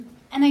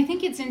And I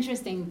think it's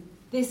interesting.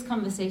 This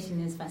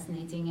conversation is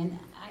fascinating, and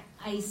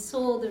I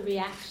saw the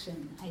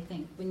reaction, I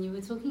think, when you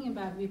were talking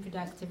about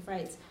reproductive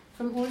rights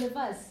from all of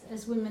us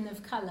as women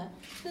of color.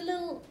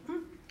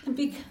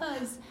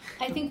 Because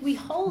I think we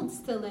hold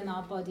still in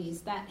our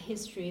bodies that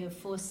history of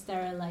forced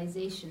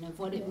sterilization, of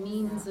what it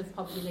means of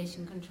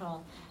population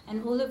control,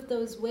 and all of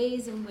those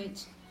ways in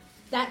which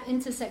that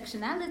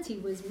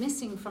intersectionality was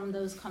missing from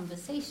those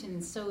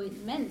conversations. So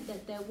it meant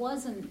that there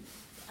wasn't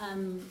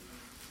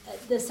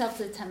the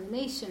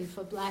self-determination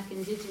for Black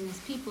indigenous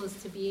peoples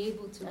to be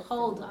able to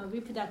hold our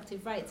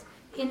reproductive rights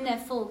in their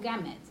full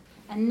gamut,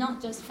 and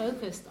not just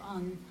focused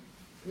on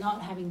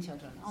not having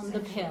children, on the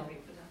pill,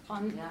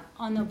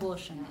 on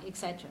abortion,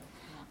 etc.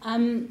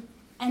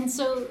 And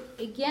so,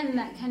 again,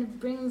 that kind of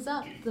brings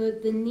up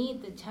the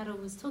need that Charo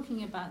was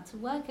talking about to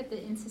work at the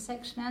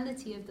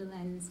intersectionality of the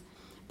lens,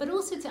 but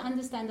also to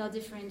understand our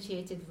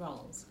differentiated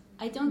roles.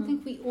 I don't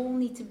think we all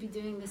need to be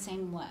doing the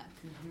same work.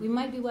 We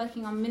might be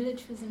working on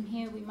militarism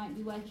here, we might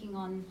be working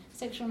on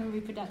sexual and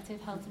reproductive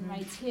health and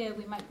rights here,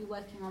 we might be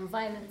working on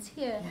violence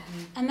here,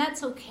 and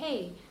that's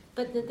okay,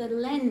 but that the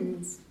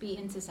lens be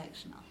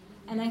intersectional.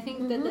 And I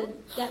think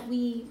that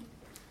we...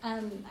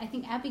 I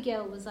think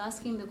Abigail was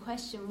asking the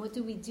question, what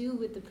do we do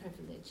with the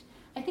privilege?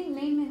 I think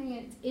naming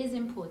it is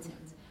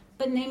important,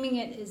 but naming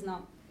it is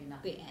not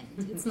the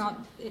end.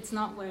 It's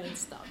not where it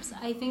stops.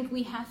 I think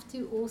we have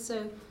to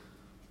also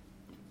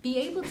be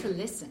able to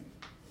listen,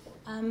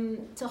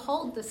 to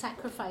hold the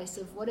sacrifice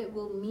of what it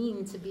will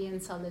mean to be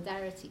in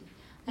solidarity.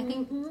 I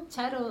think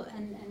Charo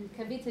and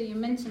Kavita, you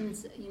mentioned,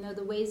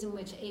 the ways in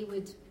which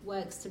AWID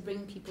works to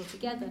bring people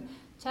together.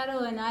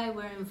 Charo and I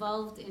were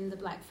involved in the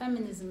Black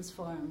Feminisms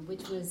Forum,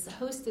 which was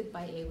hosted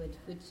by AWID,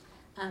 which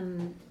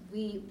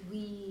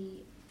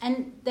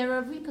and there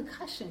are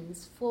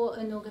repercussions for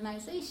an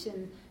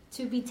organization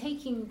to be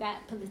taking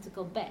that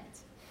political bet,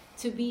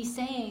 to be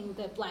saying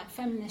that Black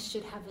feminists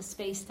should have a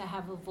space to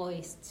have a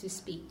voice, to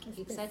speak,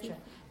 etc.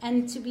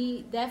 And to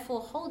be,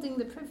 therefore, holding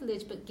the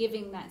privilege, but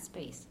giving that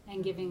space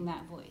and giving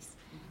that voice.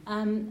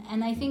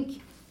 And I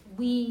think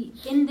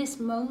in this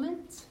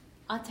moment,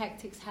 our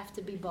tactics have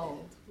to be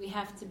bold. We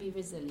have to be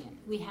resilient.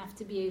 We have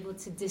to be able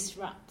to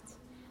disrupt.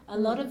 A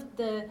lot of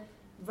the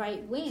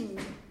right wing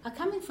are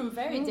coming from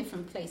very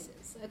different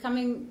places. Are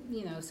coming,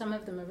 some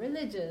of them are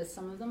religious,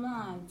 some of them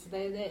aren't.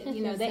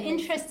 Their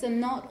interests are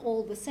not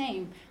all the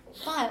same.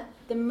 But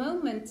the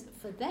moment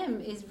for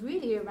them is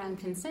really around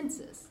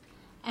consensus.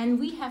 And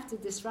we have to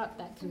disrupt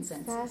that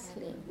consensus.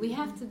 Exactly. We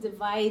have to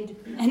divide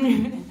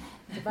and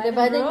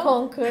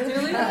conquer.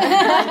 You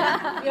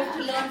have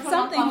to learn from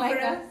something like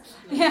that.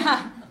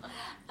 Yeah.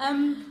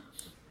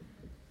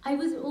 I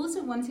was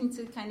also wanting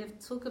to kind of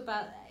talk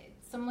about,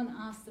 someone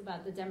asked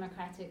about the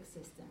democratic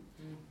system.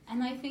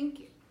 And I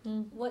think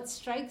what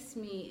strikes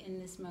me in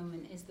this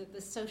moment is that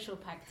the social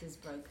pact is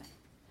broken.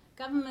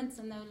 Governments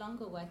are no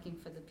longer working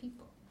for the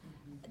people.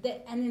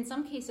 And in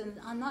some cases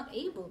are not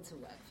able to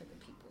work for the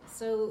people.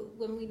 So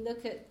when we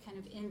look at kind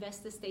of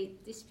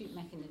investor-state dispute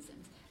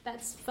mechanisms,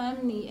 that's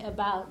firmly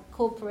about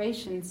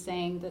corporations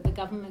saying that the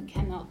government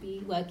cannot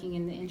be working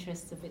in the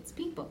interests of its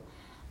people,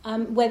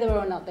 whether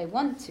or not they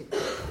want to.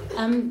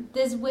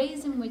 There's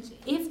ways in which,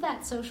 if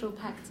that social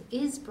pact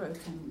is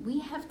broken, we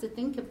have to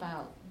think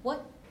about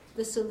what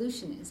the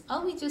solution is.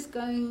 Are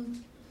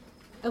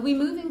we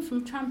moving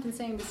from Trump and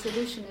saying the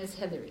solution is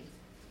Hillary?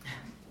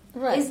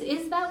 Right.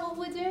 Is that what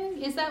we're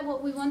doing? Is that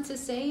what we want to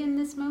say in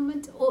this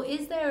moment? Or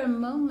is there a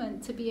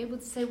moment to be able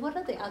to say, what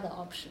are the other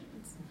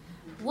options?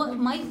 What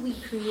might we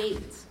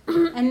create?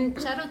 And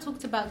Charo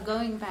talked about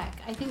going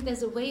back. I think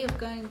there's a way of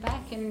going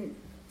back, and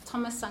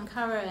Thomas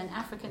Sankara, an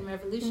African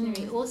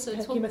revolutionary, also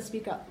talked... You must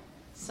speak up.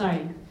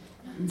 Sorry.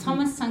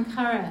 Thomas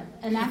Sankara,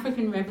 an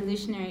African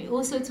revolutionary,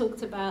 also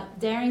talked about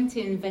daring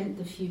to invent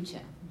the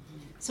future.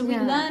 So we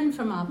learn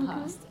from our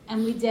past,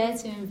 and we dare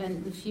to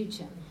invent the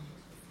future.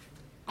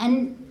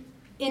 And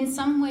in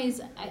some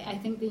ways, I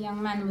think the young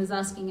man was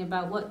asking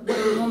about what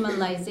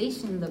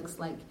normalization looks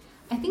like.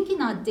 I think in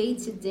our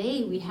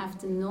day-to-day, we have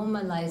to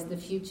normalize the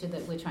future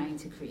that we're trying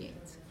to create.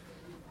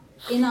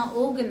 In our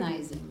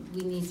organizing,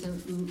 we need to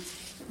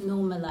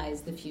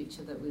normalize the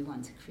future that we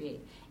want to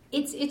create.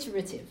 It's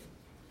iterative.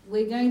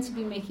 We're going to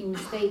be making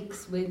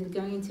mistakes. We're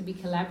going to be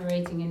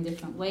collaborating in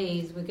different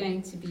ways. We're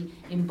going to be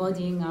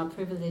embodying our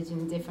privilege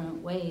in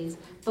different ways.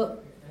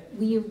 But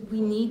we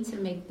need to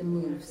make the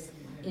moves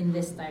in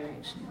this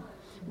direction.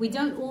 We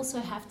don't also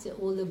have to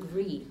all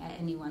agree at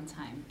any one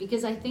time,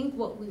 because I think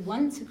what we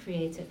want to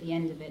create at the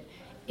end of it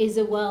is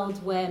a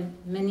world where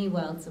many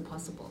worlds are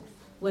possible,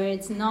 where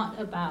it's not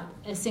about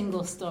a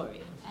single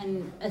story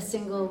and a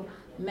single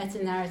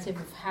meta-narrative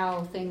of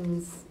how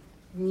things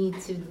need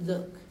to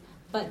look,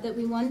 but that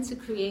we want to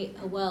create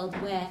a world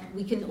where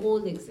we can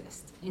all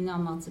exist in our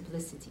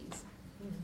multiplicities.